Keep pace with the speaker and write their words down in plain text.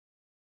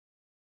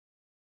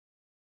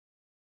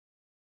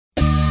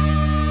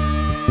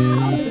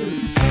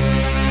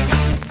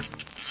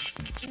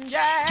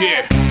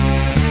Yeah.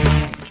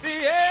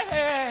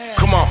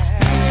 Come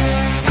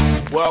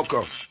on.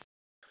 Welcome.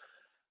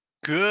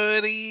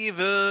 Good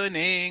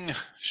evening.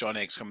 Sean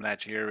Higgs coming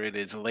at you here. It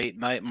is late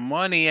night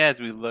money as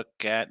we look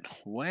at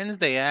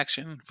Wednesday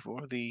action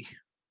for the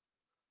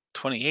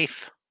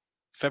 28th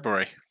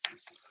February.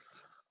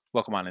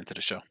 Welcome on into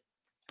the show.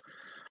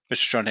 Mr.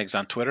 Sean Higgs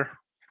on Twitter.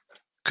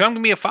 Come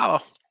give me a follow.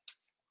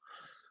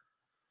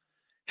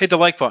 Hit the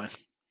like button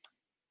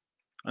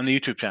on the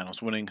YouTube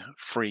channels. Winning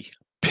free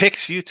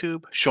picks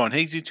YouTube. Sean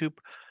Higgs YouTube.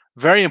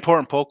 Very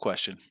important poll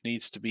question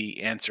needs to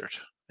be answered.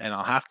 And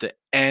I'll have to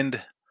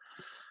end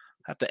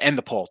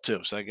the poll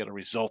too, so I get a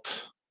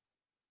result.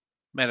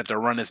 Might have to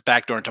run this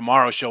back during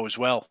tomorrow's show as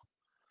well.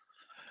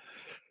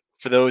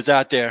 For those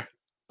out there,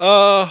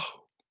 I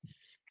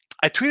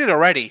tweeted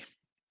already.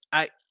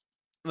 I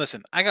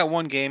got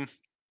one game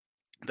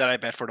that I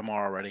bet for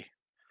tomorrow already.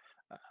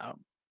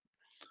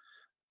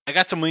 I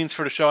got some leans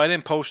for the show. I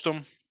didn't post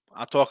them.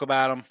 I'll talk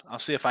about them. I'll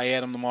see if I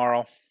add them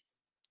tomorrow.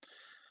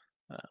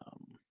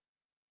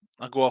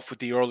 I'll go off with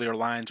the earlier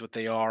lines, what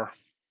they are,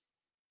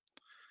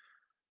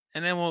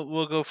 and then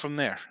we'll go from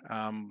there.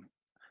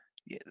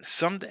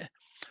 Someday.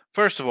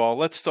 First of all,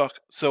 let's talk.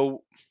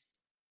 So,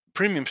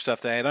 premium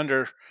stuff that I had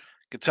under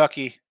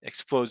Kentucky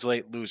explodes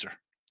late, loser.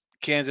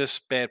 Kansas,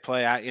 bad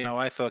play.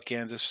 I thought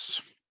Kansas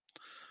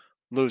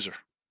loser.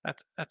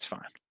 That's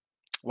fine.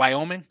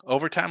 Wyoming,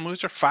 overtime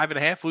loser,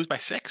 5.5, lose by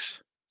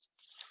 6.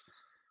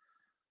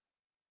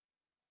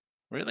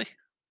 Really?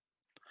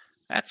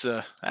 That's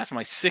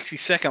my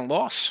 62nd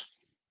loss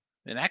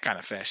in that kind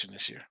of fashion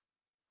this year.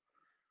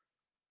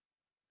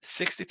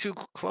 62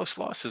 close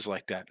losses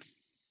like that.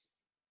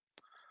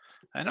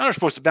 I know they're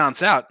supposed to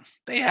bounce out.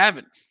 They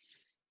haven't.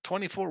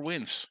 24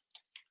 wins.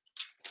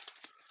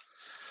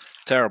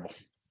 Terrible.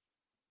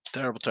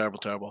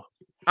 Terrible.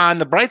 On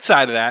the bright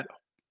side of that,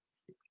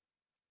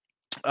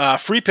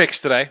 free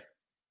picks today.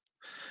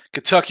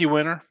 Kentucky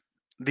winner.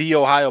 The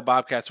Ohio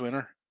Bobcats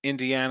winner.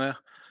 Indiana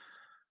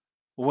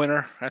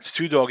winner. That's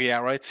 2 doggy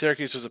outright.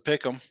 Syracuse was a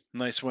pick 'em.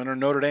 Nice winner.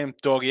 Notre Dame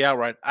doggy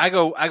outright. I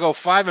go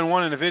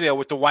 5-1 in the video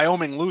with the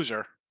Wyoming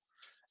loser.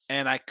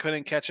 And I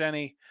couldn't catch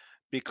any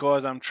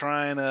because I'm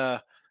trying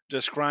to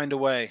just grind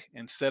away.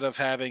 Instead of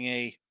having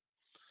a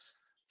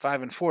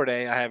 5-4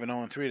 day, I have an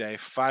 0-3 day.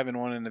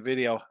 5-1 in the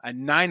video. A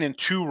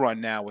 9-2 run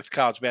now with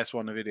college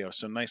basketball in the video.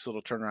 So nice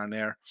little turnaround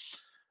there.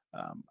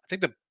 I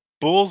think the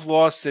Bulls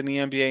lost in the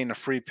NBA in the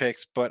free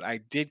picks, but I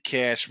did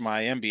cash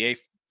my NBA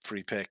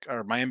free pick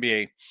or my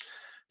NBA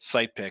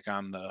site pick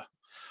on the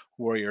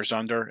Warriors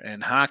under.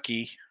 And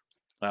hockey,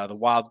 the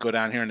Wild go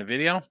down here in the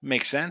video.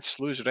 Makes sense.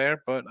 Loser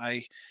there, but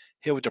I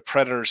hit with the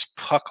Predators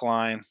puck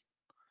line.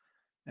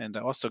 And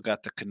I also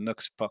got the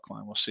Canucks puck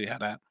line. We'll see how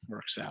that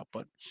works out.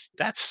 But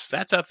that's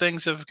how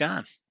things have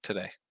gone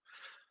today.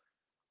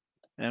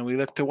 And we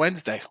look to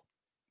Wednesday.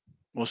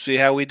 We'll see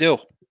how we do.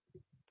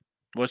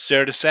 What's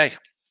there to say?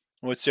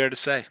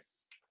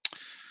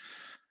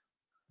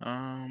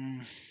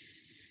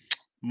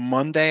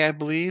 Monday, I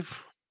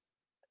believe,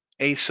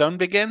 a sun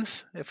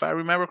begins, if I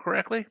remember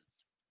correctly.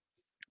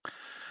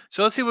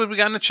 So let's see what we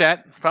got in the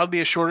chat.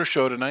 Probably a shorter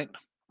show tonight.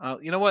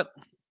 You know what?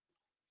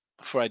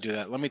 Before I do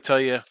that, let me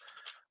tell you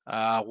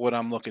what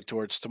I'm looking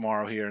towards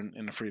tomorrow here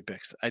in the free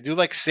picks. I do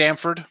like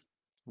Samford,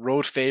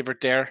 road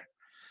favorite there.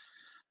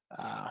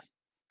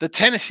 The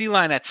Tennessee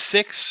line at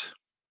 6.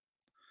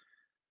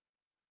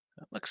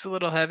 That looks a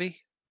little heavy.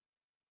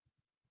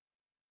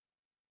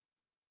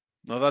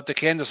 I thought the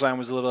Kansas line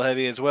was a little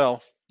heavy as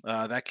well.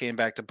 That came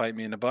back to bite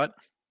me in the butt.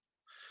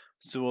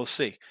 So we'll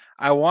see.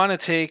 I want to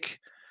take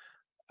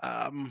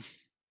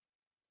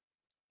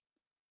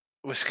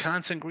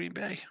Wisconsin, Green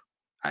Bay.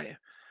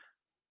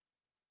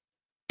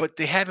 But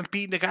they haven't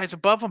beaten the guys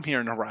above them here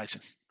in the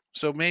Horizon.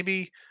 So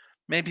maybe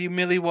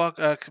Milwaukee,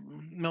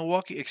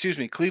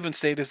 Cleveland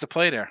State is the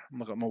play there.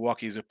 Look at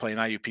Milwaukee's playing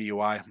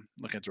IUPUI. I'm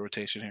looking at the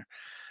rotation here.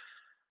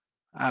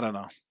 I don't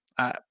know.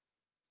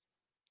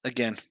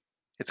 Again,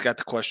 it's got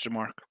the question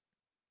mark.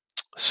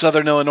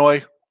 Southern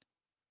Illinois.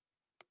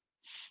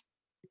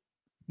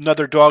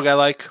 Another dog I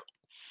like.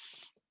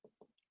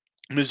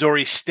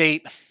 Missouri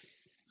State.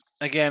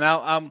 Again,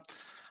 I'll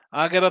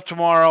get up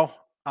tomorrow.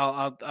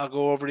 I'll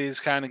go over these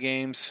kind of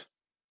games.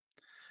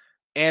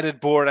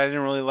 Added board, I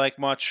didn't really like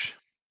much.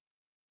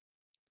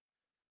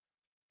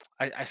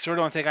 I sort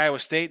of don't think Iowa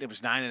State. It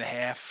was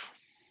 9.5.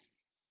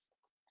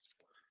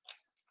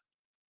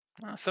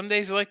 Some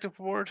days you like the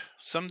board.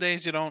 Some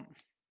days you don't.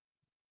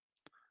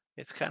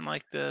 It's kind of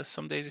like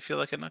some days you feel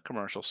like in the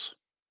commercials.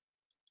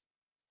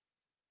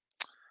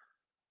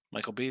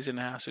 Michael B's in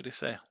the house. What do you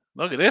say?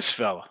 Look at this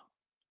fella.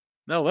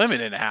 No limit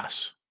in the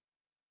house.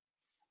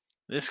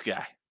 This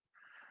guy.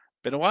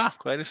 Been a while.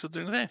 Glad he's still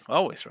doing the thing.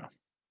 Always, bro.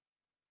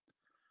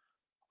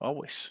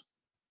 Always.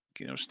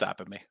 You know,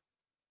 stopping me.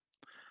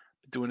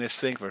 Been doing this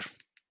thing for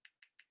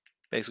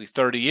basically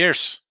 30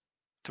 years.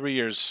 3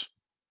 years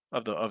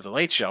of the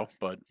late show,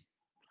 but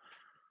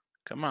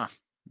come on.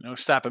 No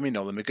stopping me,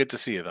 no limit. Good to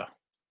see you, though.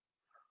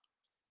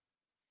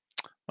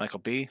 Michael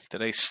B.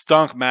 Today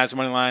stunk Mavs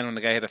money line when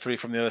the guy hit a 3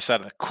 from the other side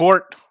of the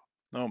court.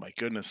 Oh my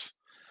goodness.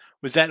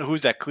 Who's that?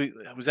 Was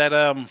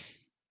that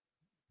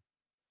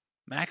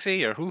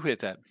Maxie or who hit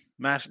that?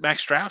 Max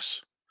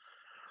Strauss,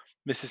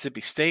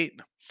 Mississippi State.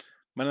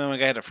 One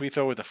guy had a free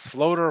throw with a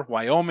floater.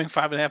 Wyoming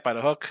 5.5 by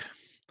the hook.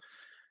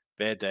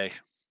 Bad day.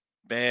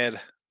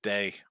 Bad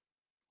day.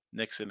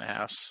 Knicks in the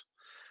house.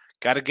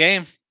 Got a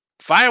game.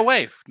 Fire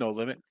away. No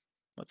limit.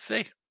 Let's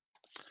see.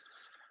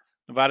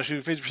 Nevada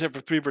shooting 50%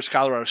 for 3 versus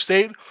Colorado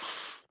State.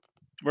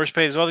 Worst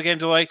pays all the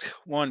games I liked.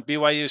 1,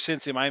 BYU,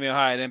 Cincy, Miami,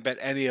 Ohio. I didn't bet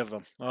any of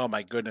them. Oh,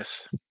 my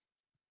goodness.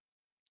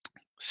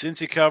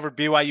 Cincy covered,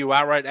 BYU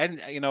outright.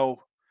 And,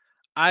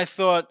 I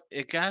thought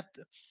it got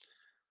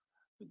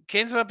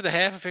Kansas up at the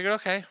half. I figured,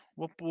 okay,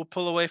 we'll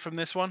pull away from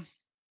this one.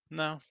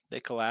 No, they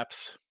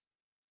collapse.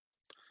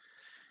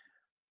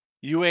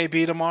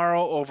 UAB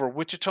tomorrow over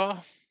Wichita,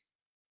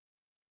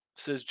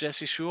 says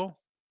Jesse Shule.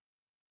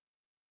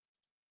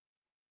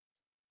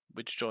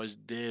 Wichita is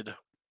dead.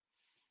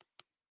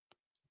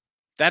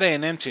 That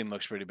A&M team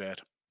looks pretty bad.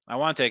 I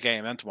want to take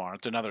A&M tomorrow.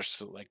 It's another,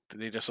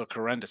 they just look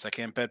horrendous. I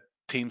can't bet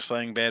teams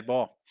playing bad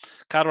ball.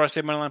 Colorado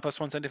State money line plus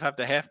 175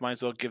 to half. Might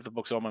as well give the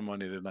books all my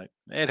money tonight.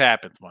 It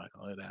happens,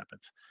 Michael. It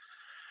happens.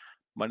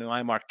 Money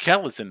line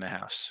Markel is in the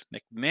house.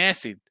 Nick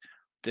Nasty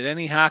did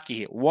any hockey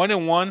hit.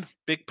 1-1,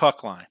 big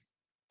puck line.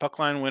 Puck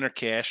line winner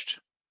cashed.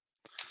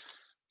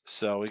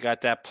 So we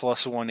got that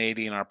plus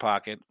 180 in our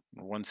pocket.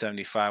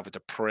 175 with the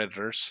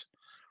Predators.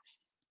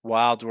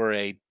 Wild were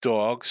a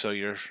dog, so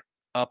you're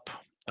up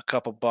a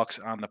couple bucks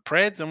on the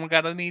Preds, and we're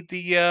gonna need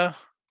the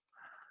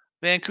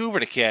Vancouver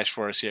to cash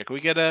for us here. Can we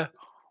get a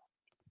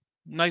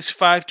nice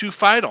 5-2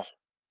 final?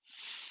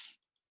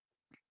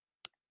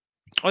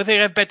 Only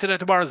thing I bet to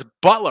that tomorrow is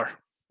Butler.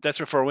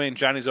 Desperate for a win.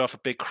 Johnny's off a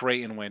big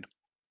Creighton win.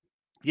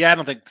 Yeah, I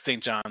don't think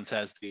St. John's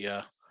has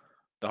the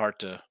heart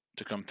to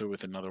come through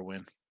with another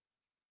win.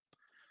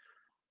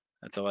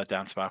 That's a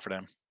letdown spot for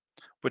them.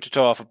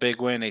 Wichita off a big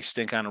win. They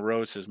stink on the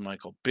road, says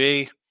Michael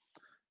B.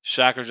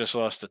 Shocker just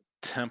lost to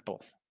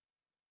Temple.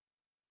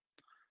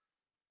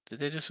 Did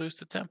they just lose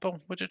to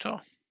Temple, Wichita?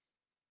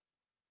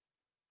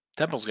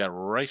 Temple's got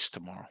Rice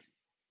tomorrow.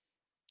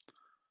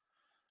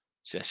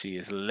 Jesse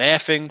is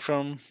laughing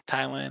from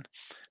Thailand.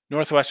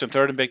 Northwestern,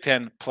 third in Big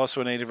Ten, plus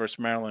 180 versus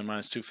Maryland,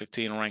 minus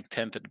 215, ranked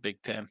 10th in the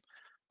Big Ten.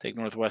 Take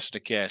Northwestern to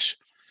cash.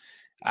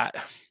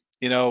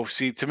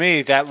 See, to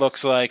me, that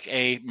looks like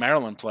a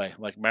Maryland play,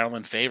 like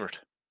Maryland favored.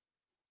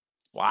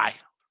 Why?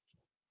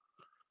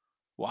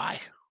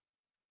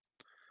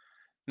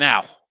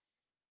 Now,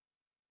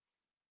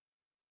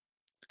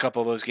 a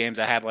couple of those games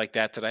I had like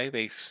that today,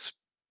 they've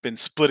been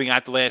splitting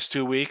out the last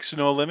 2 weeks,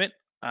 no limit.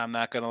 I'm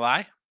not going to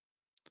lie.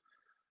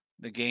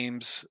 The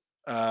games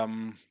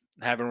haven't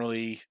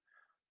really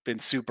been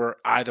super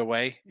either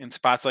way in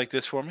spots like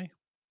this for me.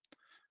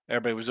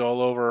 Everybody was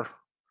all over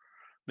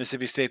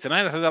Mississippi State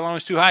tonight. I thought that line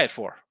was too high at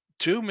 4.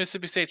 2,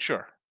 Mississippi State,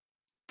 sure.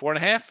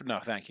 4.5? No,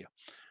 thank you.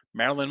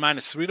 Maryland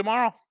minus 3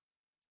 tomorrow?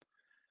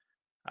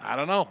 I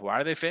don't know.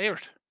 Why are they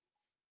favored?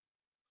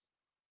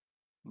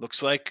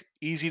 Looks like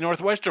easy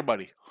Northwestern,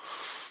 buddy.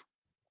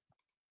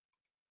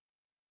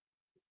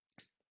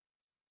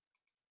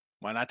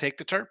 Why not take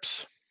the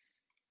Terps?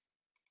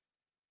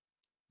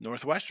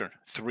 Northwestern,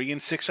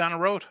 3-6 on the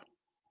road.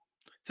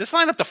 Is this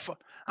line up to?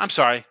 I'm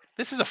sorry.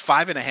 This is a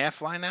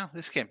 5.5 line now.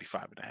 This can't be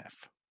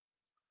 5.5.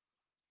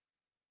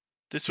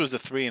 This was a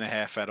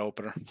 3.5 at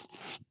opener.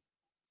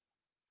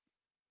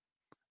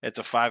 It's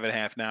a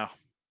 5.5 now.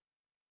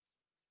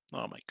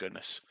 Oh my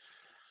goodness!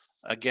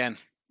 Again,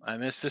 I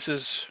missed. This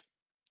is.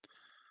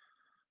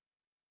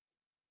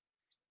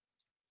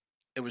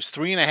 It was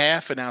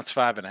 3.5, and now it's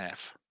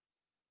 5.5.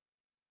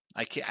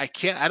 I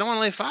can't. I don't want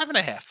to lay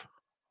 5.5.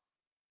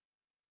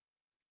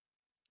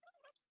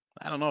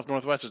 I don't know if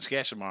Northwestern's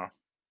cash tomorrow.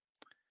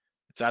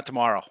 It's not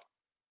tomorrow.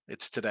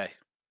 It's today.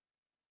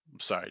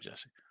 I'm sorry,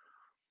 Jesse.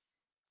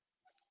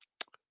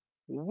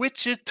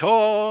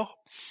 Wichita.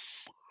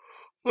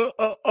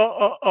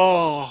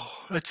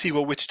 Let's see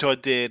what Wichita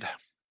did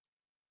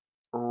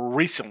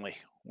recently.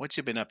 What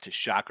you been up to,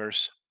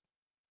 Shockers?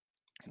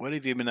 What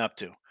have you been up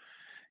to?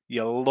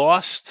 You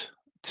lost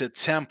to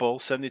Temple,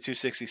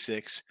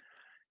 72-66.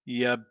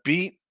 You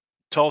beat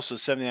Tulsa,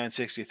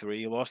 79-63.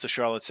 You lost to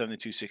Charlotte,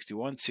 72-61.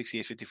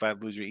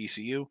 68-55 loser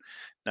ECU.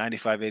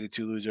 95-82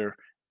 loser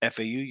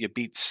FAU. You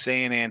beat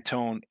San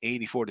Antone,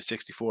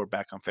 84-64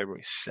 back on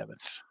February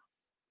 7th.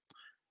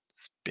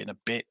 It's been a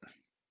bit.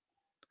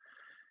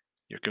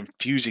 You're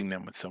confusing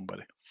them with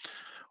somebody.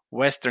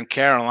 Western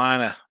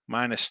Carolina,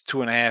 minus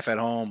 2.5 at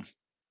home.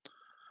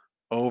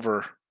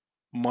 Over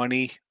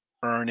money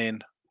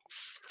earning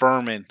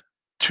Furman.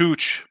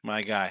 Tooch,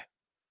 my guy.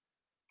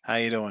 How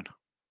you doing?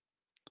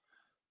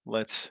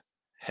 Let's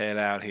head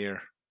out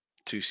here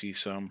to see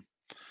some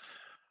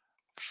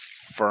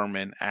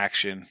Furman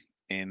action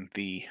in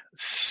the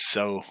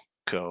SoCo,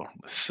 the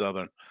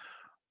Southern.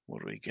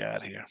 What do we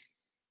got here?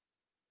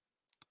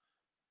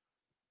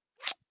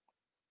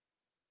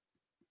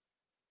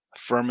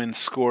 Furman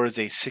scores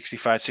a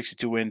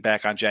 65-62 win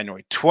back on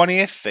January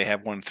 20th. They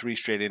have won 3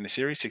 straight in the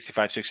series,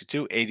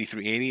 65-62,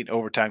 83-80, an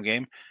overtime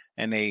game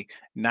and a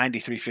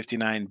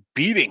 93-59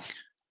 beating.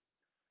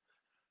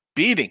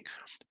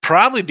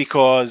 Probably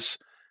because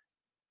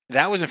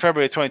that was in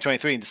February of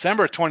 2023. In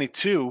December of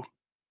 22,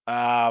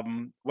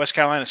 West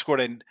Carolina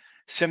scored a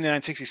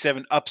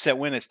 79-67 upset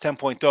win as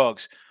 10-point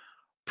dogs.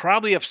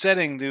 Probably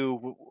upsetting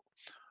to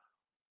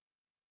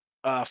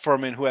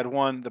Furman, who had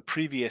won the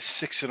previous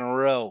 6 in a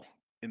row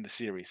in the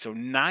series. So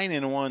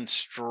 9-1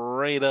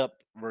 straight up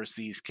versus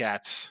these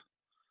cats.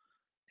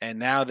 And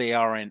now they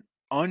are an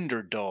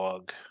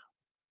underdog.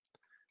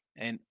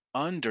 An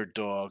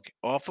underdog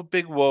off a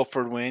big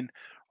Wofford win,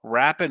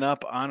 wrapping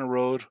up on the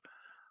road.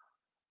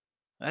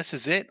 This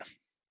is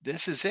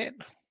it.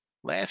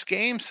 Last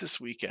games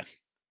this weekend.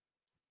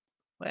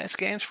 Last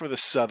games for the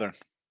Southern.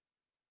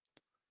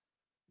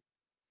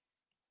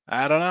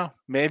 I don't know.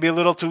 Maybe a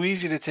little too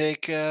easy to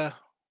take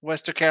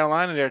Western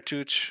Carolina there,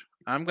 Tooch.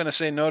 I'm going to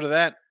say no to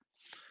that.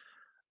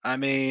 I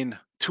mean,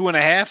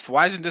 2.5.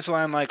 Why isn't this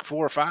line like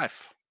 4 or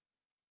 5?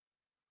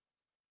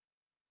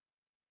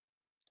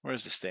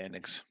 Where's the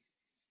standings?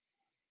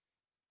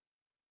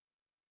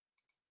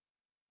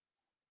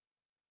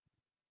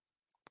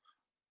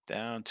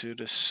 Down to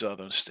the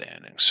Southern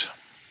standings.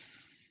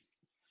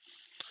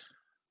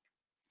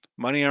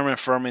 Money Earman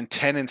Furman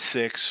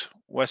 10-6.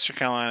 Western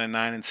Carolina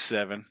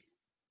 9-7.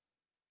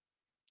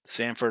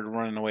 Sanford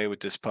running away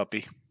with this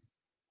puppy.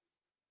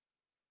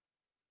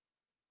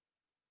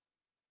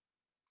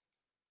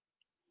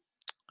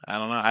 I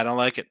don't know. I don't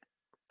like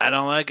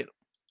it.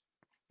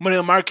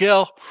 Money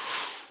Markel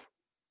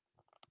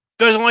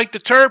doesn't like the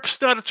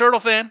Terps. Not a Turtle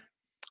fan.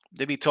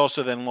 They beat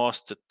Tulsa, then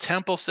lost to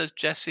Temple, says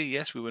Jesse.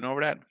 Yes, we went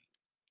over that.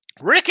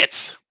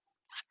 Ricketts.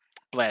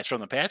 Blast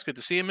from the past. Good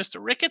to see you, Mr.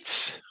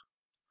 Ricketts.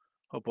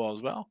 Hope all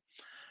is well.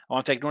 I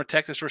want to take North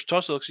Texas versus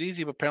Tulsa. Looks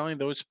easy, but apparently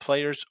those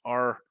plays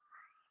are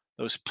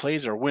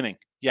winning.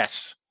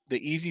 Yes,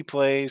 the easy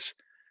plays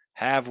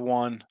have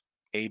won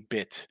a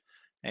bit.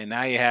 And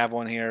now you have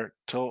one here.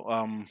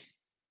 North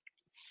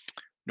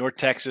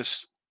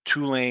Texas,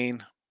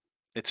 Tulane.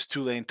 It's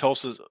Tulane.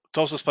 Tulsa's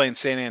playing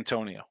San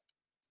Antonio.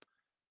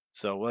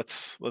 So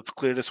let's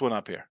clear this one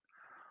up here.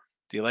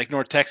 Do you like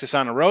North Texas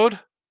on the road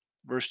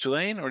versus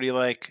Tulane, or do you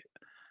like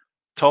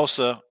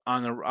Tulsa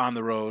on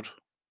the road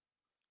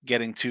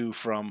getting 2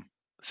 from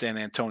San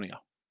Antonio?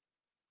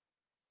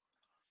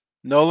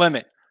 No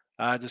limit.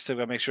 Just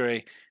to make sure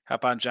I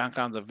hop on John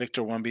Collins, a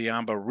Victor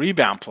Wembanyama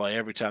rebound play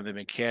every time they've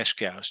been cash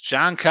cows.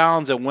 John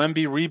Collins, a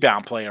Wemby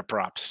rebound player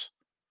props.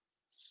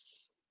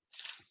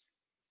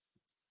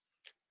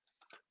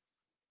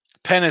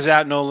 Penn is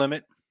out, no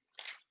limit.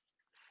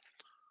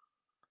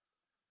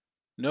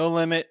 No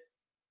limit.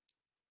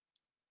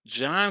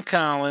 John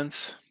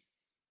Collins,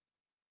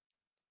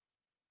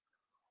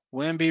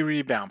 Wemby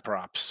rebound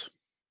props.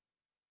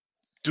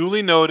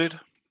 Duly noted.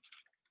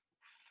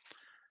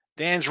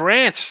 Dan's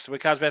rants. The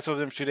Cubs basketball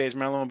within 2 days.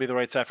 Maryland will be the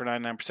right side for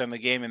 99% of the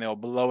game, and they'll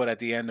blow it at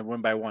the end and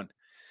win by 1.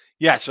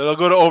 Yeah, so they'll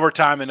go to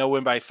overtime and they'll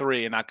win by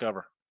 3 and not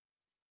cover.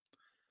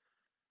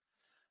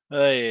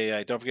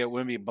 Don't forget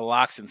Wemby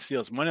blocks and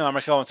steals. Money on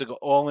Markel wants to go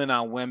all in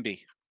on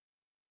Wemby.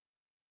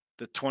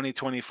 The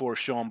 2024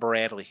 Sean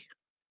Bradley.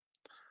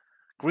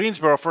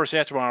 Greensboro first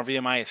after tomorrow.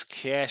 VMI is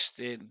cashed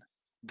in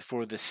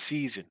for the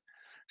season.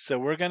 So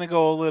we're going to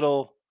go a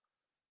little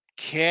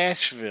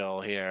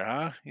Cashville here,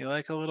 huh? You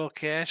like a little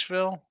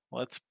Cashville?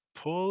 Let's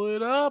pull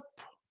it up.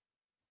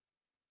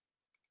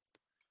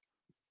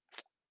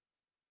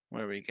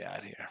 Where we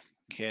got here?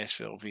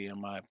 Cashville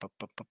VMI.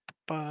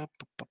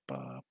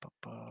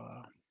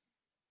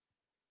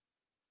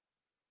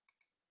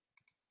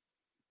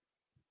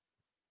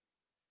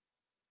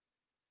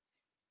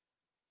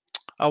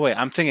 Oh, wait.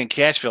 I'm thinking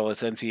Cashville.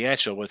 It's NC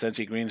Asheville, but it's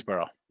NC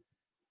Greensboro.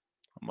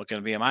 I'm looking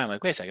at VMI. I'm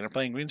like, wait a second. I'm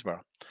playing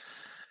Greensboro.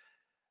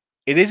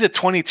 It is a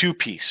 22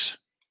 piece.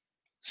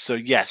 So,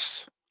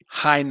 yes,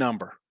 high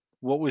number.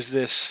 What was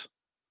this?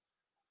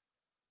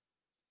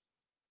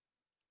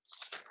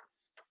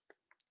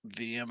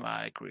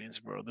 VMI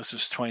Greensboro. This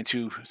is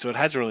 22. So it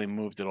hasn't really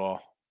moved at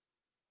all.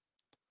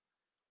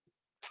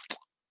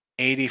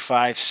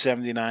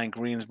 85-79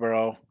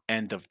 Greensboro,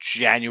 end of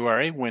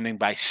January, winning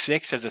by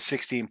 6 as a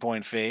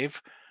 16-point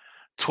fave.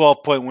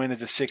 12-point win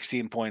as a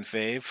 16-point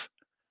fave.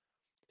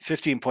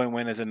 15-point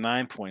win as a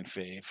 9-point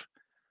fave.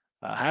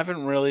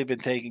 Haven't really been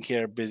taking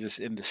care of business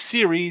in the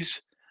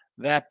series.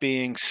 That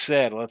being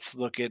said, let's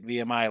look at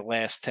VMI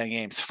last 10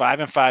 games.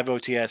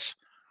 5-5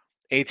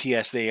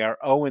 ATS. They are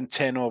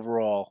 0-10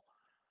 overall.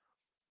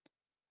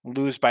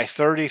 Lose by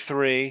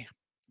 33,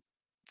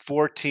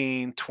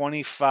 14,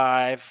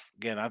 25.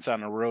 Again, that's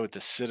on the road to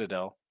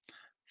Citadel.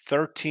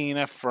 13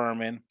 at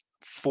Furman.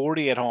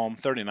 40 at home.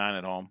 39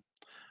 at home.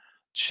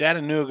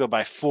 Chattanooga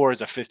by 4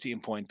 is a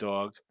 15-point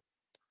dog.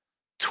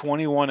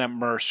 21 at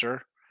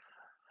Mercer.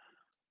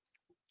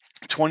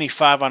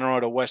 25 on the road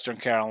to Western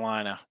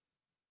Carolina.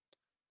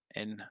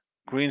 And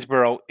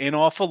Greensboro in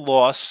off a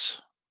loss.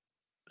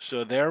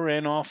 So they're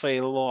in off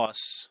a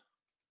loss.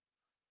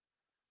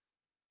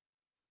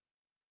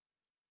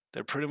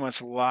 They're pretty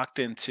much locked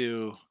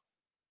into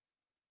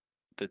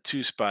the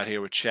 2 spot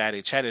here with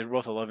Chatty. Chatty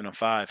both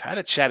 11-5. How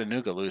did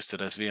Chattanooga lose to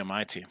this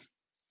VMI team?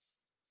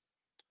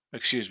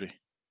 Excuse me.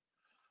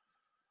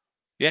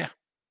 Yeah.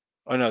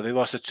 Oh no, they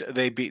lost.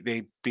 They beat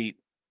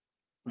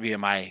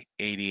VMI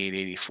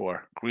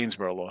 88-84.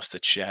 Greensboro lost to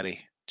Chatty.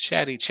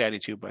 Chatty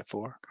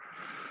 2-4.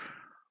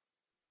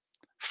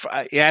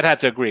 Yeah, I'd have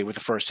to agree with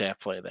the first half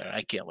play there.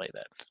 I can't lay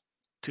that.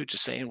 Dude,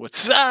 just saying,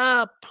 what's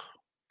up?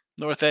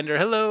 North Ender,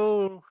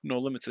 hello. No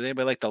limits. Does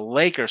anybody like the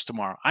Lakers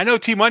tomorrow? I know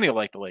T Money will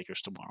like the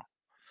Lakers tomorrow.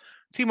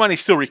 T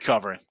Money's still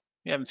recovering.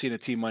 You haven't seen a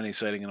T Money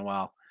sighting in a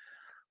while.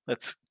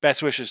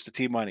 Best wishes to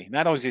T Money.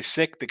 Not only is he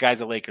sick, the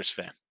guy's a Lakers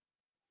fan.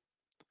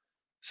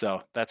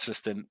 So that's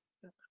just an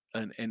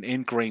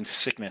ingrained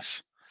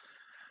sickness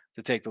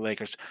to take the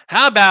Lakers.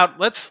 How about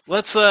let's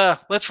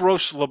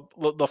roast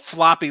the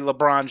floppy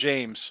LeBron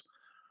James,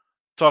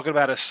 talking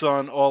about his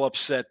son, all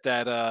upset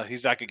that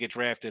he's not gonna get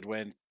drafted.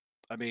 When,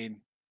 I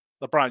mean,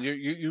 LeBron,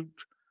 you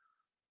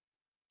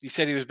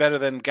said he was better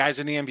than guys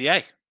in the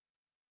NBA.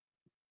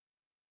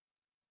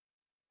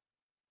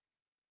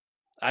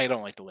 I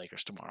don't like the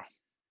Lakers tomorrow.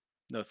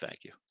 No,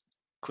 thank you.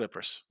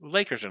 Clippers.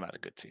 Lakers are not a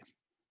good team.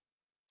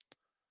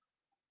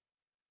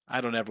 I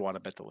don't ever want to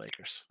bet the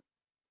Lakers.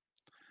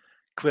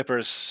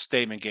 Clippers,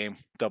 statement game,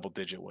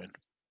 double-digit win.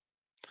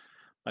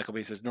 Michael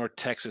B says, North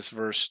Texas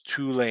versus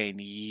Tulane.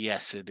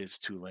 Yes, it is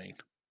Tulane.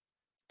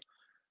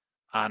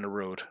 On the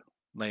road.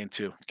 Lane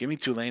 2. Give me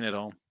Tulane at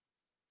home.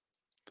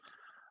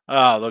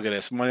 Oh, look at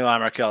this. Moneyline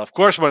Markel. Of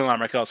course, Moneyline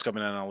Markel's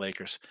coming in on the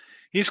Lakers.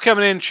 He's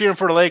coming in cheering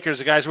for the Lakers.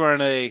 The guy's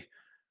wearing a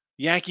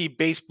Yankee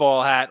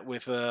baseball hat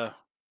with a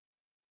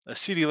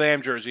CeeDee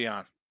Lamb jersey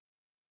on,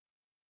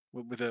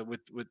 with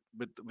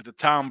the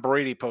Tom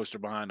Brady poster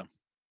behind him.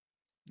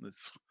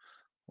 It's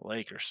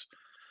Lakers.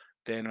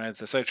 Dan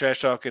Rance, I saw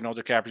trash talking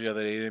older cappers the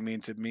other day. He didn't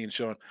mean to me and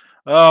Sean.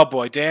 Oh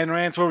boy, Dan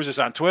Rance. What was this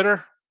on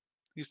Twitter?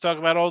 He's talking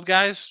about old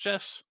guys,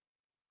 Jess.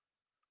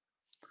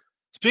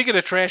 Speaking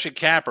of trash and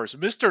cappers,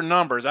 Mr.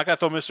 Numbers. I got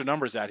to throw Mr.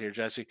 Numbers out here,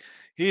 Jesse.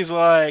 He's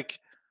like,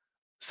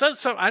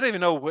 I didn't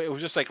even know, it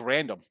was just like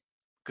random,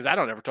 because I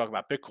don't ever talk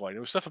about Bitcoin. It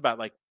was stuff about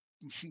like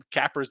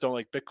cappers don't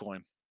like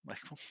Bitcoin. Like,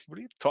 what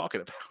are you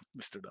talking about,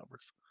 Mr.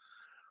 Numbers?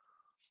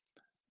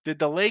 Did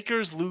the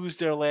Lakers lose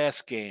their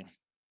last game?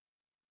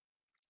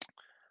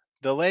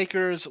 The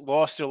Lakers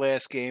lost their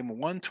last game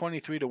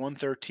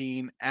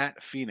 123-113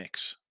 at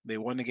Phoenix. They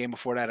won the game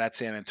before that at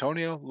San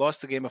Antonio,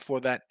 lost the game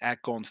before that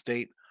at Golden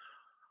State,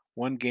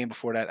 one game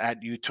before that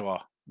at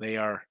Utah. They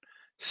are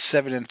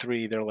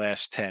 7-3 their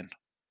last 10.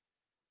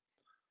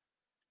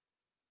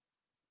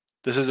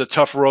 This is a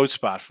tough road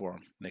spot for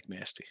them, Nick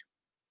Nasty.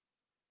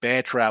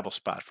 Bad travel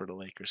spot for the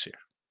Lakers here,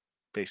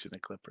 facing the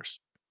Clippers.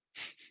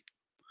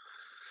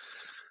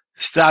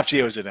 Stop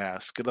Geo's in the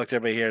house. Good luck to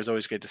everybody here. It's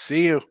always great to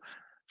see you.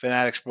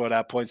 Fanatics brought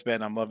out points bet,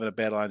 and I'm loving the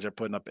bad lines they're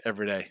putting up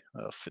every day.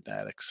 Oh,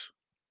 Fanatics.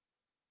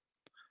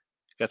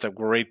 Got some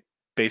great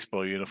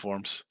baseball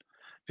uniforms.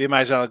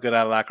 VMI's not good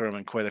out of locker room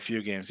in quite a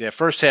few games. Yeah,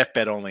 first half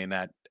bet only in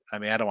that. I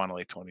mean, I don't want to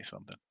lay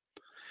 20-something.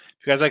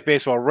 If you guys like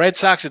baseball, Red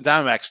Sox and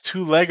Diamondbacks,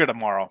 2-legger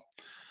tomorrow.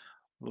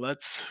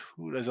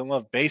 Who doesn't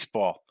love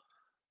baseball?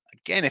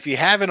 Again, if you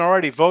haven't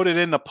already voted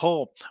in the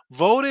poll,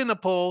 vote in the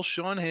poll.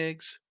 Sean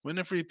Higgs,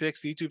 Winning Free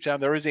Picks, the YouTube channel.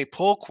 There is a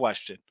poll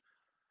question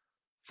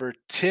for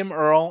Tim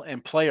Earl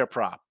and player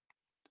prop.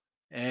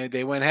 And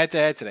they went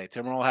head-to-head today.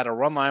 Tim Earl had a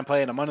run line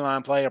play and a money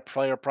line play. A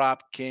player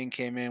prop. King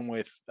came in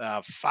with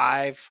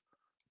 5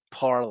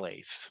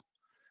 parlays.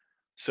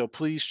 So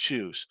please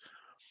choose.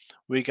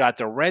 We got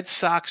the Red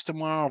Sox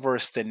tomorrow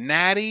versus the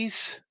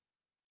Natties.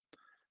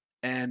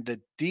 And the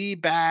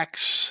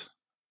D-backs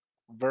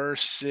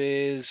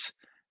versus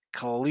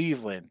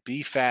Cleveland.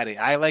 Be fatty.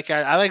 I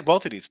like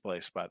both of these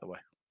plays, by the way.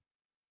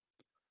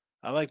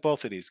 I like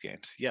both of these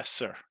games. Yes,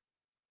 sir.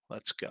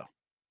 Let's go.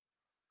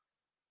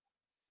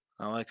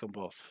 I like them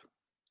both.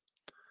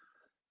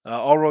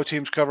 All road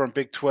teams covering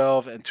Big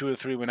 12, and 2 of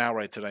 3 went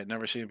outright tonight.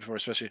 Never seen it before,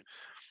 especially.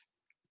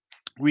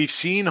 We've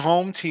seen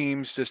home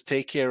teams just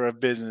take care of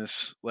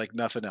business like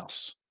nothing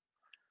else.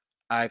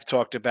 I've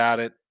talked about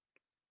it.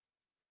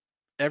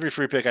 Every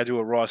free pick I do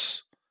with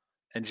Ross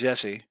and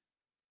Jesse.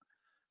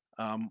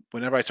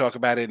 Whenever I talk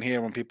about it in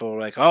here, when people are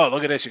like, oh,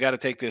 look at this, you got to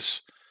take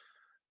this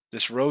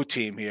road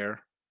team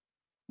here,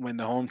 when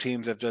the home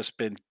teams have just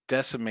been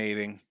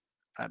decimating.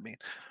 I mean,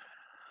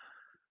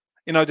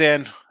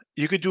 Dan,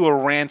 you could do a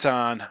rant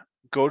on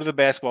go to the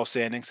basketball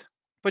standings,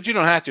 but you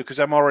don't have to, because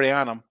I'm already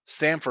on them.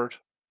 Stanford,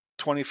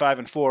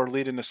 25-4,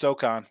 leading the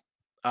SoCon,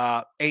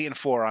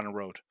 8-4 on the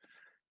road.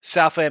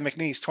 Southland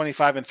McNeese,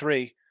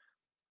 25-3,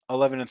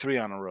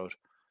 11-3 on the road.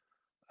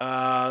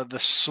 The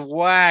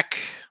SWAC,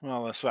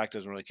 well, the SWAC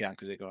doesn't really count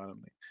because they go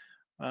on me.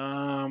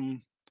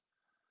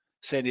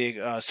 San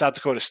Diego, South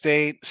Dakota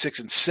State,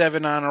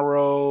 6-7 on the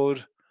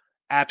road.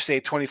 App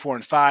State,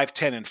 24-5,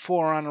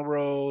 10-4 on the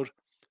road.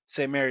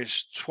 St.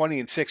 Mary's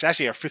 20-6,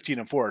 actually are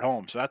 15-4 at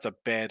home. So that's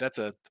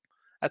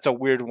a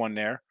weird one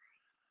there.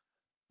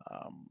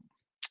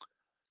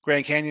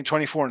 Grand Canyon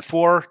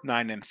 24-4,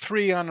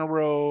 9-3 on the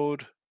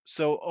road.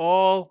 So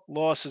all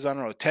losses on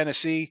the road.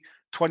 Tennessee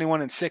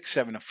 21-6,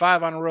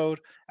 7-5 on the road.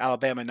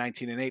 Alabama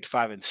 19-8,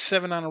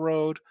 5-7 on the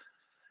road.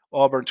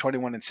 Auburn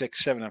 21-6,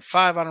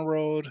 7-5 on the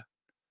road.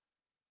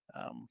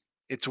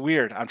 It's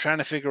weird. I'm trying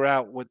to figure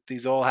out what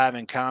these all have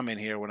in common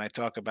here when I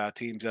talk about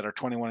teams that are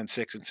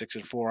 21-6 and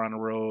 6-4 on the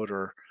road,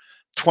 or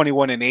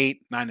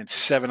 21-8,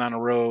 9-7 on the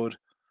road,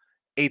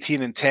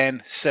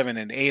 18-10,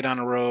 7-8 on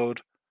the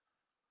road.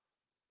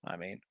 I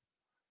mean,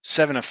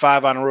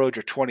 7-5 on the road,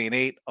 you're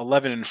 20-8.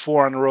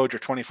 11-4 on the road,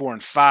 you're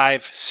 24-5.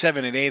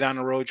 7-8 on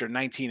the road, you're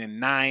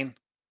 19-9.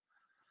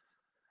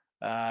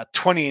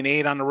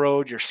 20-8 on the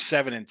road, you're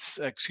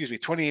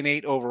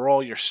 20-8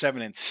 overall, you're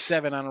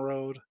 7-7 on the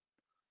road.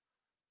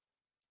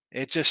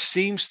 It just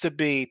seems to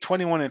be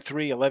 21-3,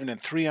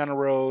 11-3 on the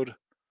road.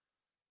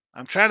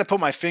 I'm trying to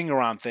put my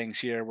finger on things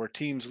here where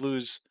teams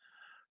lose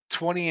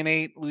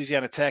 20-8,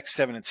 Louisiana Tech,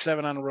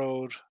 7-7 on the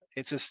road.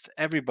 It's just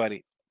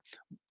everybody.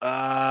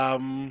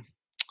 Oakland,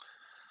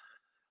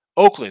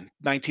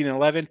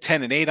 19-11,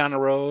 10-8 on the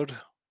road.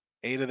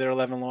 8 of their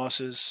 11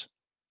 losses.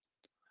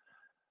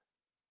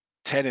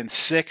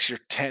 10-6, you're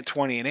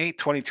 20-8,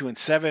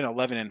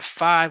 22-7,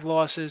 11-5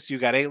 losses. You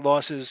got 8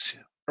 losses.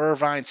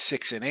 Irvine,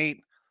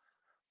 6-8.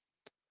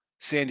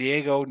 San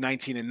Diego,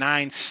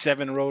 19-9,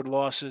 7 road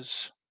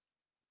losses.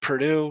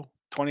 Purdue,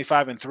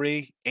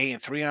 25-3,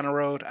 8-3 on the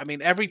road. I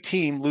mean, every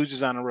team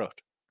loses on the road.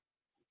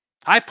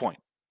 High Point,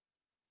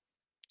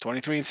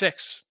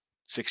 23-6,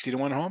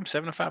 60-1 home,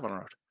 7-5 on the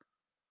road.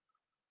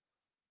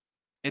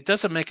 It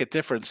doesn't make a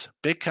difference.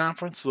 Big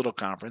conference, little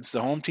conference.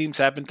 The home teams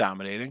have been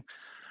dominating.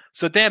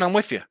 So, Dan, I'm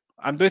with you.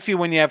 I'm with you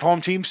when you have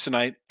home teams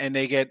tonight and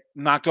they get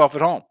knocked off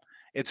at home.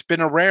 It's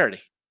been a rarity.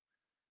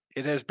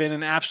 It has been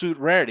an absolute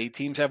rarity.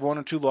 Teams have 1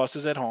 or 2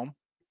 losses at home.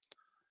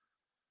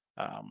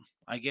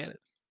 I get it.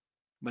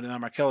 But now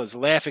Markel is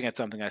laughing at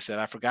something I said.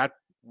 I forgot.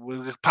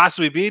 Would it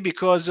possibly be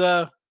because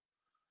I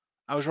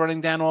was running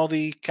down all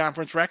the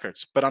conference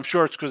records. But I'm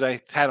sure it's because I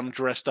had them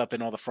dressed up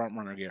in all the front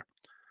runner gear.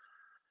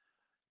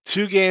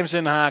 2 games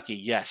in hockey.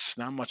 Yes,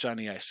 not much on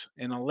the ice.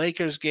 In a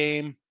Lakers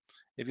game,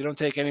 if you don't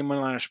take any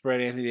money line or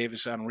spread, Anthony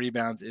Davis on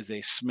rebounds is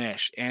a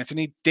smash.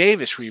 Anthony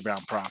Davis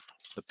rebound prop.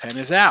 The pen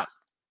is out.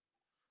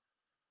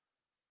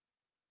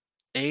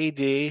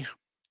 AD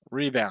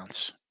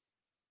rebounds.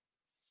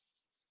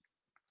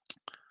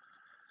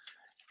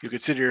 You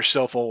consider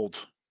yourself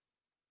old.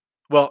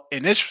 Well,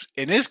 in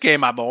this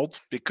game, I'm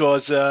old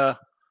because, I've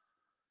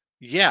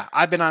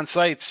been on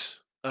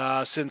sites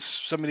since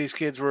some of these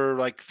kids were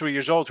like 3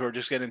 years old who are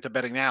just getting into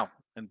betting now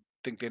and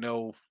think they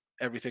know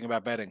everything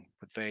about betting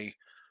with a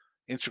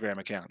Instagram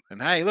account.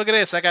 And hey, look at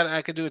this!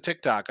 I could do a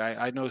TikTok.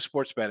 I know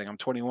sports betting. I'm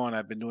 21.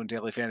 I've been doing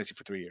daily fantasy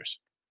for 3 years.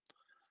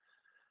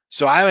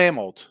 So I am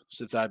old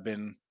since I've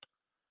been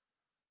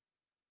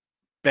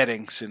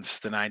betting since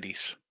the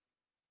 90s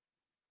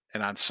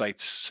and on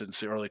sites since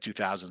the early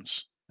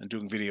 2000s and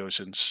doing videos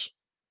since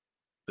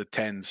the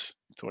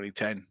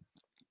 2010.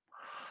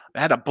 I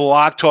had a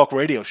blog talk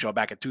radio show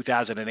back in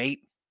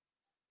 2008.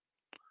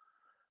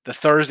 The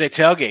Thursday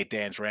Tailgate,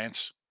 Dan's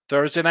Rants.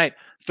 Thursday night,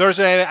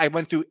 I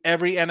went through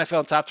every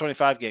NFL top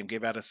 25 game,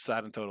 gave out a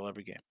side and total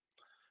every game.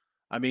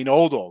 I mean,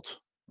 old.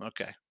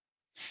 Okay.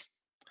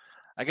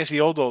 I guess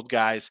the old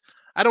guys,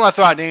 I don't want to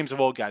throw out names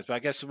of old guys, but I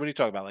guess, what are you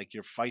talking about? Like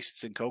your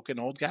Feists and Coke and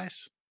old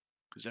guys?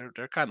 Because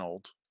they're kind of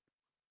old.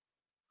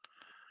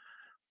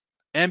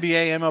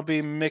 NBA,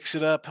 MLB, mix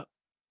it up.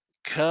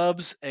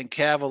 Cubs and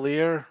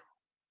Cavalier.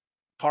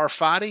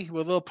 Parfati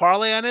with a little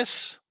parlay on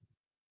this.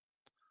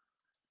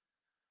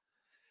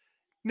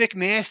 Nick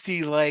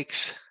Nasty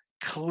likes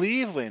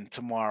Cleveland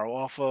tomorrow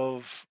off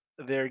of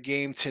their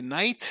game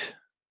tonight.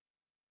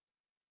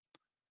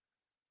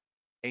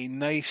 A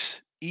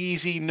nice,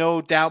 easy,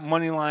 no doubt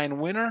money line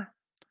winner.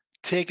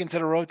 Taken to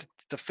the road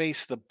to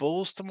face the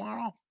Bulls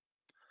tomorrow.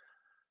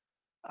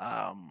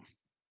 I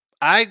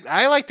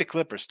like the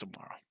Clippers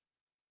tomorrow.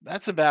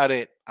 That's about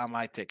it on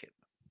my ticket.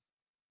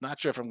 Not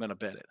sure if I'm going to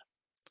bet it.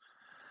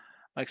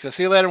 Like I said,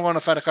 see you later. I'm going to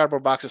find a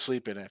cardboard box to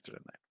sleep in after the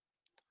night.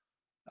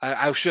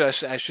 I should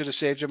have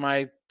saved you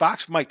my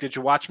box. Mike, did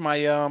you watch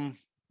my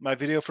my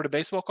video for the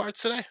baseball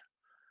cards today?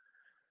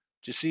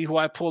 Did you see who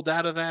I pulled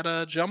out of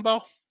that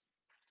jumbo?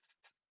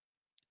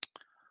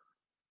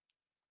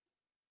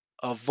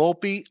 A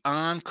Volpe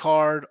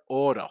on-card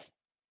auto.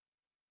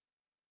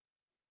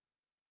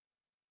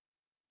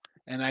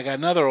 And I got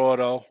another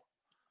auto,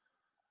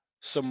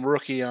 some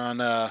rookie on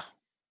the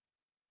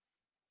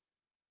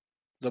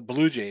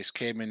Blue Jays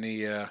came in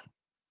the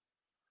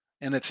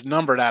and it's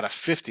numbered out of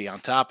 50 on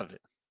top of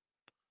it.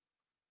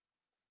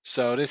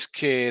 So this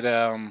kid,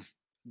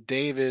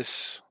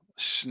 Davis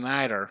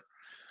Schneider,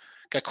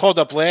 got called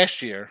up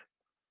last year.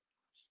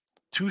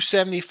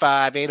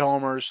 275, 8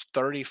 homers,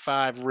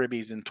 35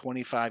 ribbies in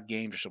 25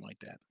 games or something like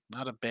that.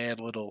 Not a bad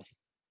little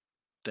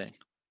thing.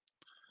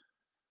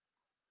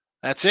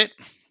 That's it.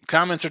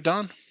 Comments are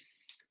done.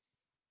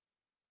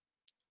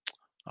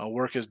 Our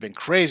work has been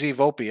crazy.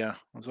 Vopia.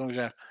 As long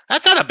as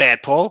that's not a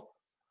bad pull.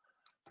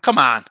 Come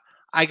on.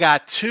 I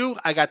got two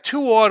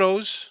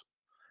autos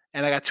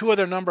And I got 2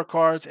 other number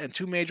cards and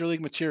 2 major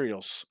league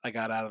materials I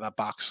got out of that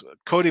box.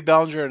 Cody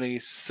Bellinger and a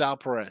Sal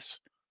Perez.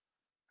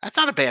 That's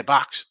not a bad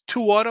box.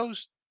 2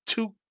 autos,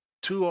 two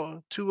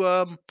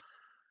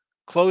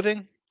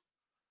clothing,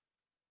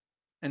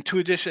 and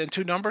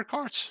 2 numbered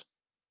cards.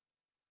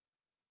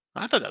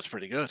 I thought that was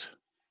pretty good.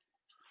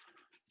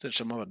 There's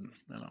some other,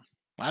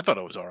 I thought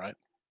it was all right.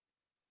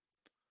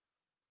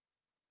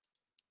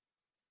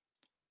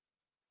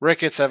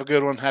 Ricketts, have a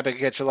good one. Happy to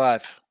get you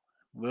live.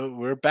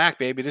 We're back,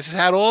 baby. This is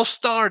how it all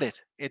started.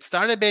 It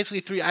started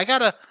basically I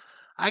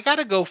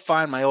gotta go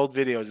find my old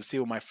videos and see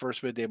what my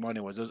first midday money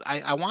was.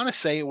 I want to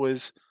say it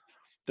was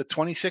the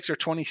 26th or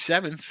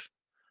 27th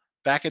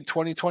back in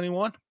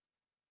 2021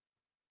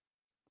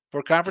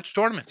 for conference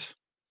tournaments.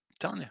 I'm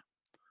telling you.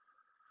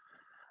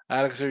 I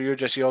don't consider you're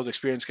just the old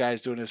experienced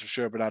guys doing this for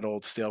sure, but not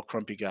old, stale,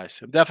 crumpy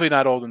guys. I'm definitely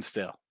not old and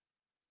stale.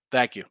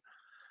 Thank you.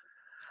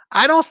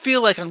 I don't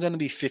feel like I'm going to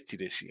be 50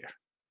 this year.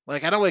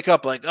 Like, I don't wake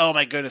up like, oh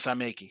my goodness,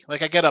 I'm achy.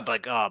 Like, I get up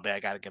like, oh man, I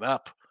got to get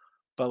up.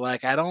 But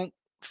like, I don't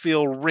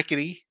feel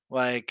rickety.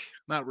 Like,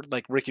 not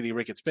like rickety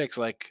Ricketts picks.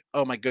 Like,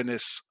 oh my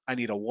goodness, I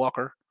need a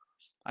walker.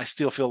 I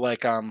still feel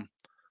like I'm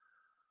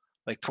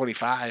like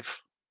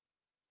 25,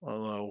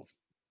 although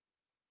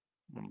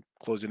I'm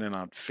closing in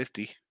on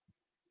 50.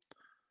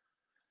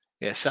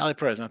 Yeah, Sally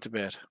Perez, not too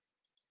bad.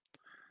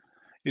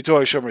 You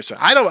totally show me.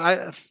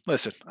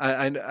 Listen.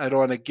 I don't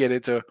want to get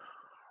into.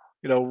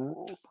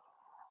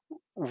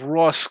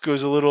 Ross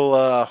goes a little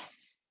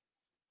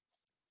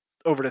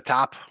over the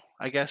top,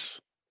 I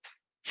guess,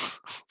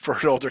 for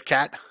an older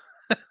cat.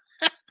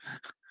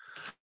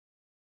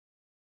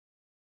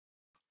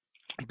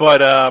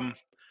 But I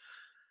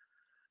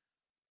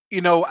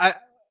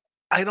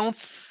don't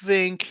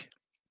think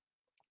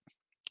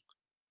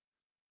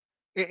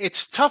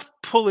it's tough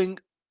pulling,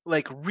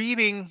 like,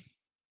 reading.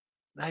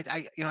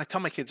 I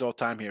tell my kids all the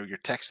time here, you're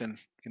texting.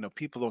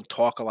 People don't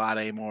talk a lot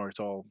anymore. It's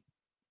all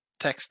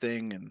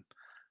texting and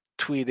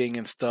tweeting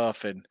and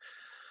stuff, and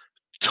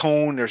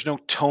tone. There's no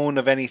tone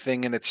of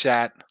anything in the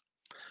chat.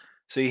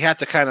 So you have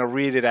to kind of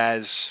read it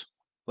as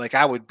like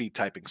I would be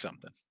typing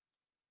something.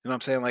 You know what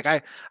I'm saying? Like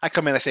I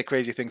come in, I say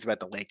crazy things about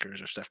the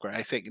Lakers or stuff.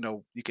 I say,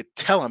 you could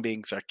tell I'm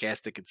being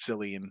sarcastic and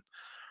silly. And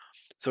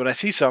so when I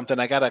see something,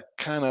 I got to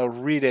kind of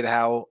read it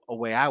a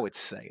way I would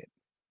say it.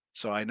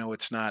 So I know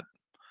it's not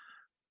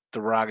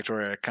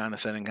derogatory or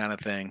condescending kind of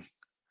thing.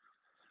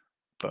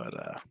 But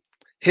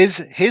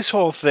his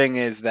whole thing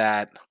is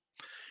that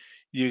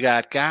you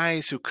got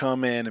guys who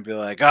come in and be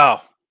like,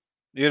 oh,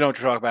 you don't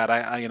talk about,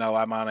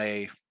 I'm on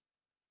a,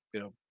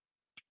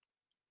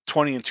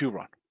 20-2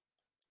 run.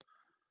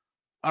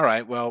 All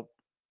right, well,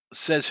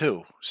 says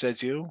who?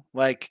 Says you?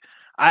 Like,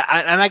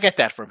 I get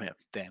that from him,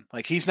 Dan.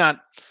 Like, he's not.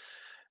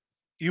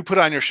 You put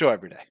on your show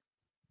every day,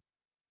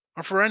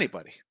 or for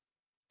anybody.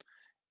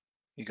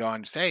 You go on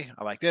and say,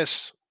 "I like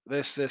this,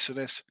 this, and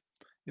this."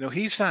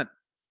 He's not.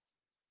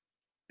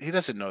 He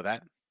doesn't know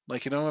that.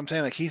 Like, you know what I'm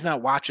saying? Like, he's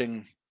not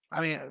watching.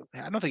 I mean,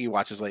 I don't think he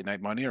watches late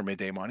night money or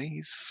midday money.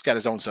 He's got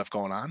his own stuff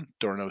going on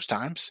during those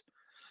times.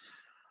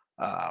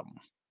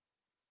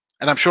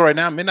 And I'm sure right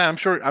now, midnight,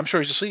 I'm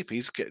sure he's asleep.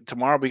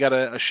 Tomorrow we got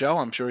a show.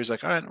 I'm sure he's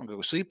like, all right, I'm gonna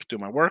go sleep, do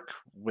my work,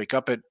 wake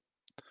up at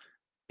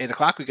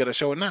 8:00. We got a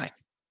show at 9,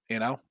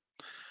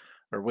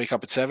 or wake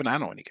up at 7. I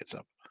don't know when he gets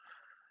up.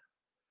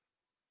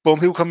 But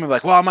when people come in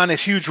like, well, I'm on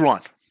this huge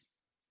run.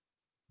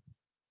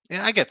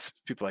 Yeah, I get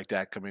people like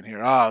that come in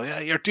here. Oh, yeah,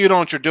 you don't know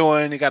what you're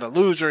doing. You got a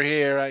loser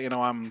here.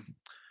 How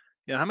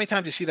many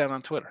times do you see that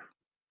on Twitter?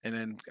 And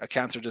then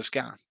accounts are just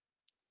gone.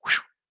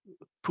 Whew,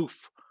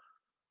 poof.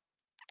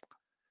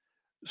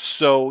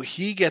 So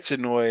he gets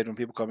annoyed when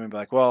people come in and be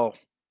like, well,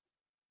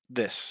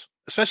 this,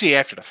 especially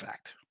after the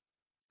fact.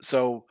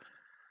 So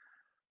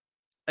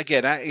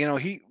again,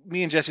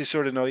 me and Jesse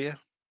sort of know you,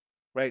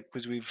 right?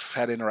 Because we've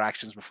had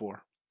interactions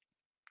before.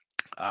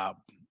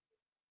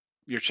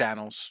 Your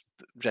channels,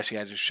 Jesse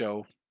has a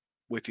show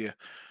with you.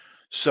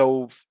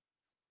 So,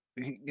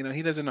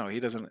 he doesn't know. He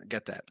doesn't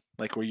get that.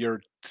 Like, where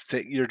you're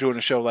doing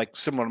a show like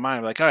similar to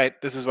mine. Like, all right,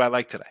 this is what I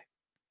like today.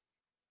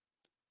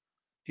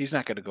 He's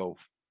not going to go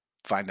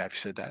find out if you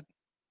said that.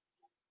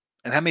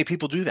 And how many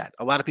people do that?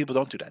 A lot of people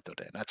don't do that, though,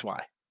 Dan. That's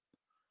why.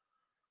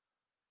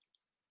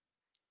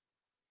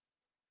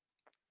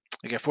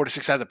 You get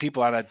 46,000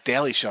 people on a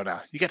daily show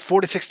now. You get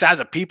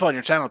 46,000 people on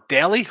your channel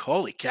daily?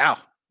 Holy cow.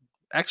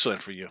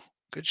 Excellent for you.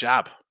 Good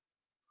job.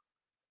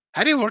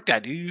 How do you work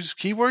that? Do you use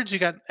keywords? You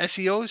got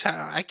SEOs?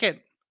 I can't.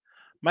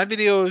 My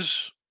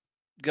videos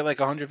get like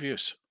 100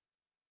 views.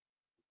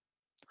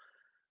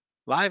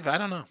 Live? I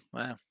don't know.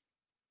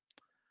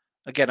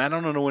 Again, I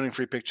don't know the Winning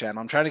Free Pick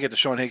channel. I'm trying to get the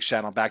Sean Higgs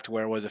channel back to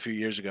where it was a few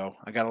years ago.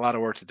 I got a lot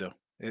of work to do.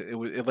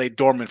 It lay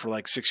dormant for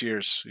like 6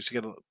 years. I used to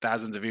get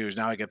thousands of views.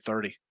 Now I get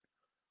 30.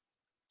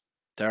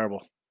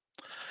 Terrible.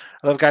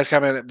 I love guys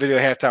coming at video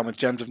halftime with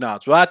gems of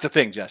knowledge. Well, that's the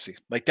thing, Jesse.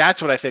 Like,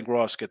 that's what I think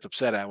Ross gets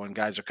upset at when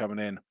guys are coming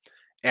in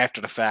after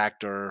the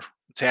fact or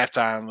it's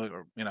halftime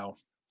or,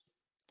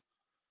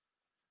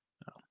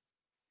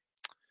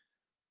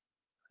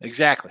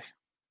 Exactly.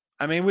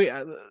 I mean,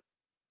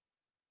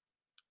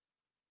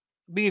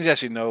 me and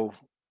Jesse know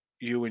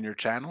you and your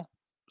channel,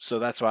 so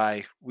that's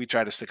why we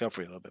try to stick up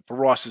for you a little bit. But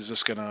Ross is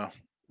just gonna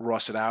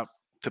Ross it out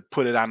to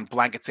put it on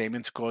blanket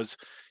statements because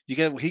he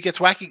gets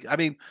wacky. I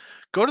mean,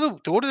 go to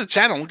the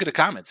channel and look at the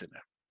comments in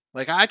there.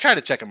 Like I try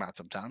to check them out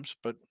sometimes,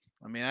 but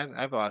I mean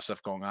I have a lot of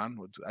stuff going on.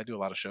 I do a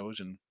lot of shows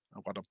and I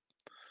want to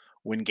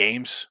win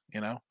games,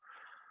 you know.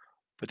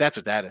 But that's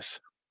what that is.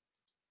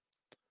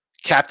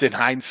 Captain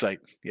Hindsight,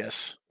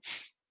 yes.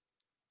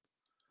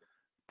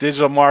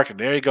 Digital marketing.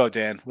 There you go,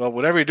 Dan. Well,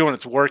 whatever you're doing,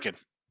 it's working,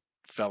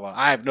 fella.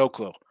 I have no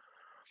clue.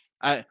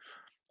 I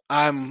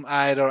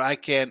I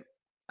can't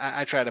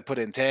I try to put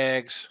in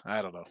tags.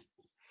 I don't know.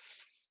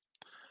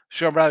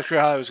 Sean Bradley's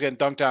career highlight was getting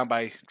dunked on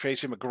by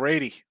Tracy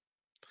McGrady.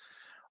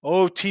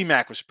 Oh, T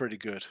Mac was pretty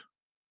good.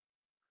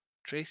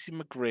 Tracy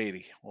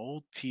McGrady,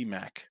 old T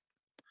Mac.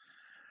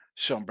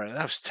 Sean Bradley,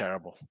 that was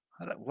terrible.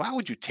 Why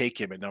would you take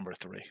him at number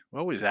 3?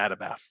 What was that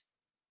about?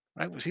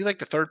 Right? Was he like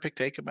the third pick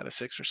taken by the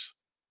Sixers?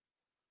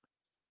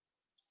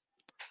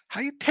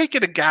 How you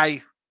taking a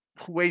guy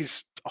who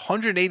weighs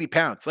 180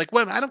 pounds? Like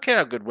Wemby, I don't care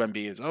how good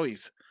Wemby is. Oh,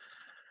 he's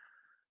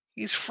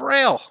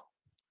frail.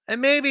 And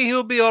maybe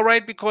he'll be all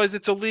right because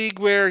it's a league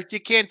where you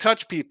can't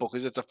touch people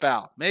because it's a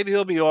foul. Maybe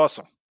he'll be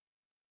awesome.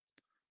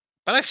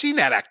 But I've seen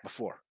that act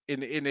before in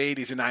the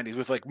 80s and 90s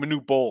with like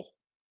Manute Bol.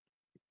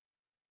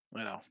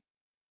 You know,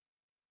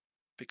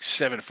 big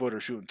 7-footer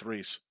shooting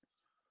threes.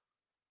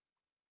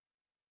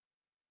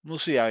 We'll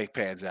see how he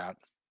pans out.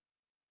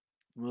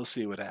 We'll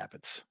see what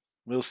happens.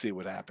 We'll see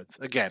what happens.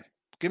 Again,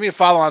 give me a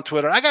follow on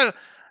Twitter.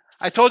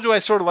 I told you I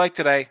sort of like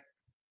today.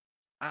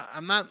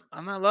 I'm not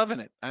loving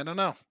it. I don't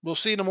know. We'll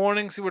see in the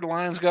morning, see where the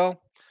Lions go.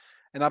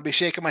 And I'll be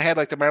shaking my head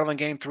like the Maryland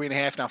game,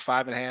 3.5, now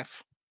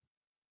 5.5.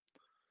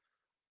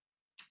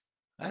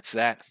 That's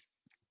that.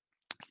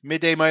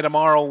 Midday by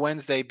tomorrow,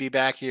 Wednesday, be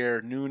back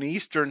here noon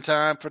Eastern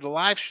time for the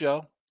live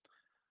show.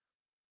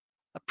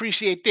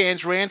 Appreciate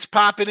Dan's rants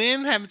popping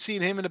in. Haven't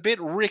seen him in a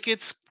bit.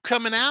 Ricketts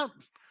coming out.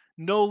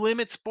 No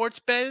Limit Sports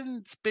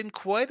Betting. It's been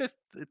quite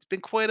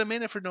a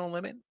minute for No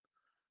Limit.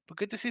 But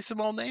good to see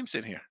some old names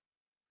in here.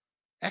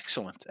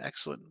 Excellent.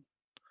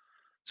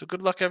 So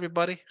good luck,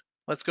 everybody.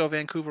 Let's go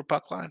Vancouver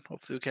puck line.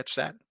 Hopefully we'll catch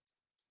that.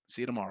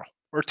 See you tomorrow.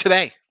 Or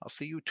today. I'll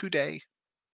see you today.